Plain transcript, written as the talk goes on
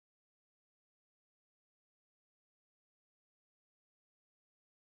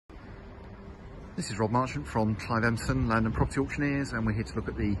This is Rob Marchwood from Southampton Land and Property Auctioneers, and we're here to look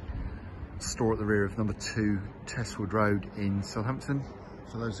at the store at the rear of number 2 Testwood Road in Southampton.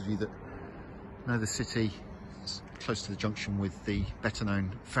 For those of you that know the city, it's close to the junction with the better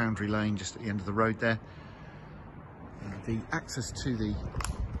known Foundry Lane just at the end of the road there. The access to the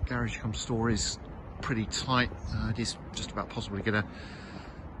garage cum store is pretty tight. It is just about possible to get a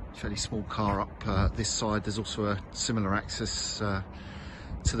fairly small car up this side. There's also a similar access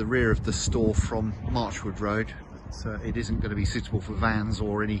to the rear of the store from Marchwood Road, but it isn't going to be suitable for vans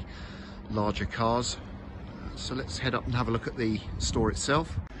or any larger cars. So let's head up and have a look at the store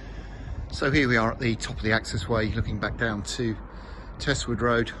itself. So here we are at the top of the accessway, looking back down to Testwood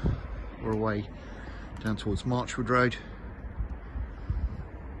Road. We're away down towards Marchwood Road.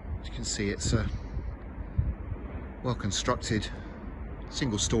 As you can see, it's a well constructed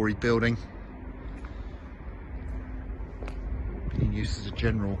single-storey building, being used as a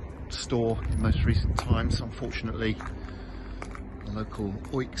general store in most recent times. Unfortunately, the local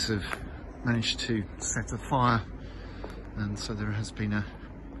oiks have managed to set a fire, and so there has been a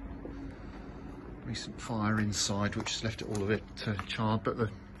recent fire inside which has left all of it charred, but the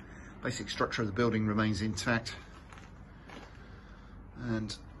basic structure of the building remains intact,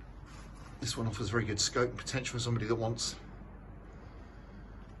 and this one offers very good scope and potential for somebody that wants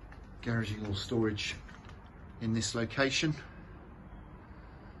garaging or storage in this location.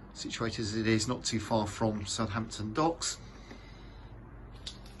 Situated as it is, not too far from Southampton docks.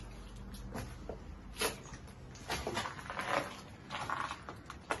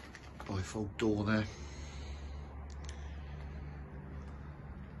 Bifold door there.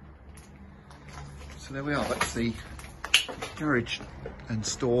 So there we are, that's the garage and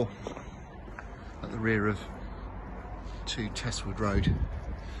store at the rear of 2 Testwood Road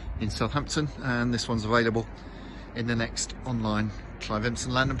in Southampton, and this one's available in the next online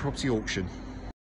Southampton Land and Property auction.